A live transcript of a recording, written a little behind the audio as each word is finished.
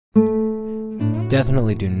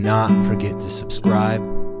Definitely do not forget to subscribe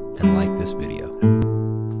and like this video.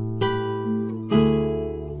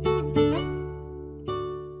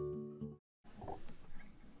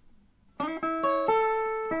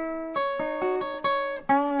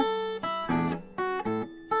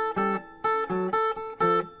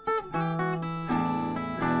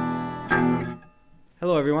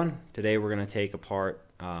 Hello everyone. Today we're going to take apart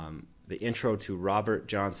the intro to Robert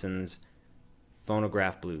Johnson's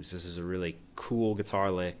Phonograph Blues. This is a really cool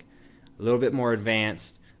guitar lick, a little bit more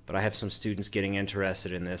advanced, but I have some students getting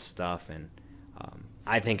interested in this stuff, and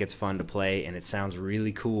I think it's fun to play and it sounds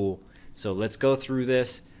really cool. So let's go through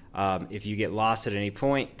this. If you get lost at any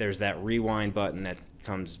point, there's that rewind button that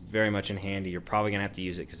comes very much in handy. You're probably going to have to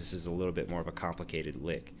use it because this is a little bit more of a complicated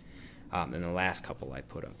lick than the last couple I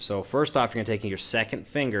put up. So first off, you're going to take your second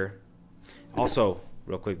finger. Also,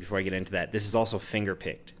 real quick before I get into that, this is also finger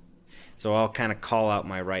picked. So I'll kind of call out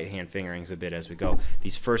my right hand fingerings a bit as we go.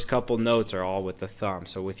 These first couple notes are all with the thumb.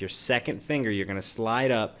 So with your second finger, you're going to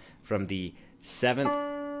slide up from the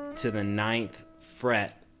 7th to the 9th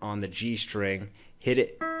fret on the G string, hit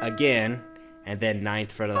it again, and then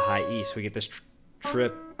 9th fret of the high E. So we get this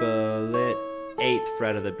triplet, 8th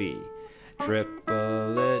fret of the B.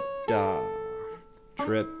 Triplet, da,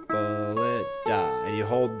 triplet, da. And you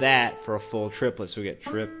hold that for a full triplet. So we get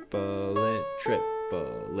triplet,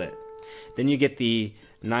 triplet. Then you get the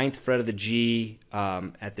 9th fret of the G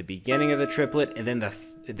at the beginning of the triplet, and then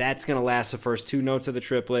that's going to last the first two notes of the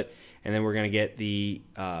triplet, and then we're going to get the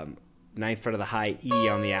 9th fret of the high E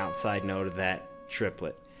on the outside note of that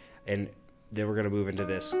triplet. And then we're going to move into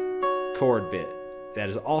this chord bit that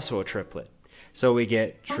is also a triplet. So we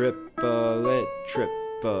get triplet,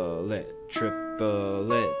 triplet,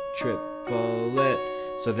 triplet, triplet.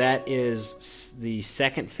 So that is the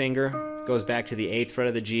second finger, goes back to the 8th fret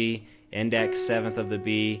of the G, index 7th of the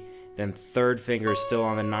B, then third finger is still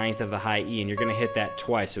on the 9th of the high E, and you're going to hit that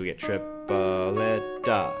twice, so we get triplet,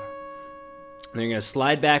 da. Then you're going to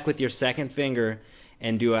slide back with your second finger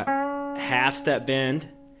and do a half step bend,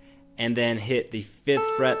 and then hit the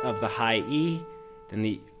 5th fret of the high E, then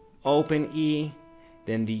the open E,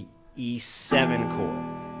 then the E7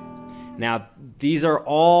 chord. Now, these are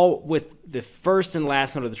all with the first and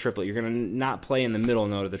last note of the triplet. You're going to not play in the middle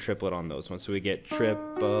note of the triplet on those ones. So we get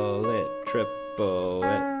triplet,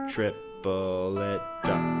 triplet, triplet,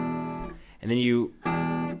 da. And then you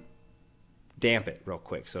damp it real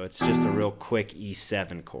quick. So it's just a real quick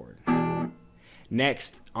E7 chord.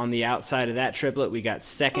 Next, on the outside of that triplet, we got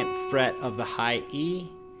 2nd fret of the high E,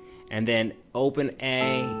 and then open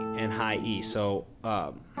A and high E. So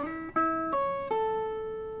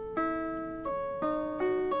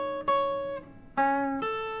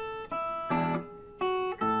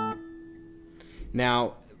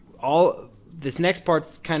now, this next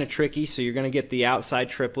part's kind of tricky, so you're going to get the outside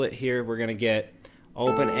triplet here. We're going to get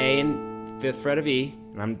open A and 5th fret of E.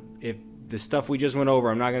 And if the stuff we just went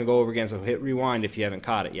over, I'm not going to go over again, so hit rewind if you haven't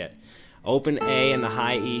caught it yet. Open A and the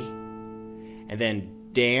high E, and then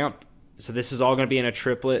damp. So this is all going to be in a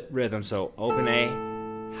triplet rhythm. So open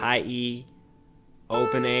A, high E,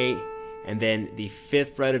 open A, and then the 5th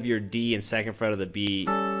fret of your D and 2nd fret of the B,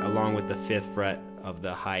 along with the 5th fret of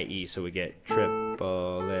the high E. So we get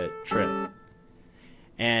triplet, trip.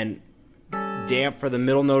 And damp for the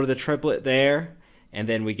middle note of the triplet there, and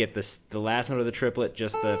then we get the last note of the triplet,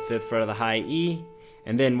 just the 5th fret of the high E.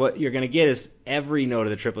 And then what you're going to get is every note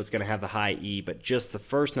of the triplet is going to have the high E, but just the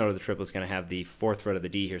first note of the triplet is going to have the 4th fret of the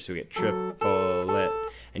D here. So we get triplet.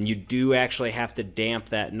 And you do actually have to damp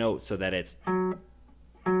that note so that it's...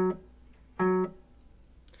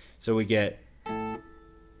 So we get...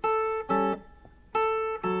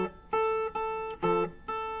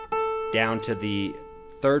 down to the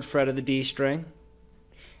 3rd fret of the D string,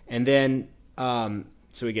 and then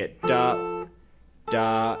so we get da,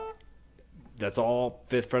 da, that's all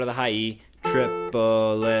 5th fret of the high E,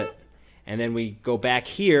 triplet, and then we go back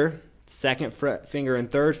here, 2nd fret finger and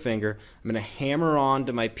 3rd finger. I'm going to hammer on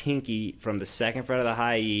to my pinky from the 2nd fret of the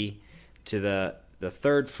high E to the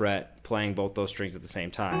 3rd fret, playing both those strings at the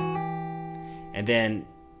same time, and then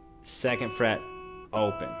 2nd fret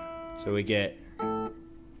open. So we get...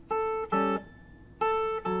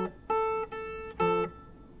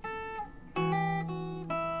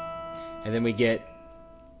 And then we get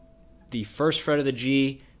the 1st fret of the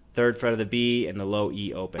G, 3rd fret of the B, and the low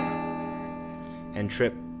E open. And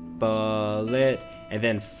triplet, and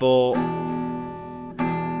then full.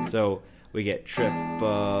 So we get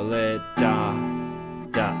triplet, da,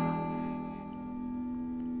 da.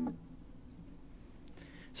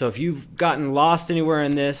 So if you've gotten lost anywhere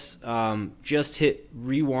in this, just hit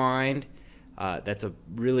rewind That's a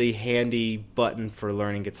really handy button for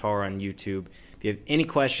learning guitar on YouTube. If you have any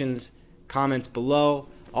questions, comments below.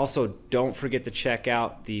 Also, don't forget to check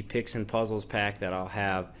out the Picks and Puzzles pack that I'll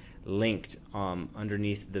have linked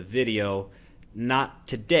underneath the video. Not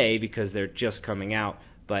today because they're just coming out,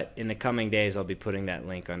 but in the coming days I'll be putting that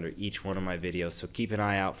link under each one of my videos. So keep an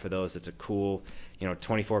eye out for those. It's a cool,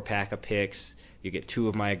 24 pack of picks. You get 2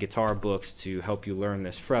 of my guitar books to help you learn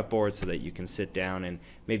this fretboard so that you can sit down and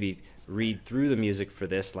maybe read through the music for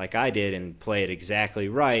this like I did and play it exactly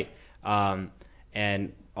right.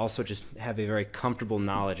 And also just have a very comfortable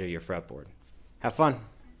knowledge of your fretboard. Have fun.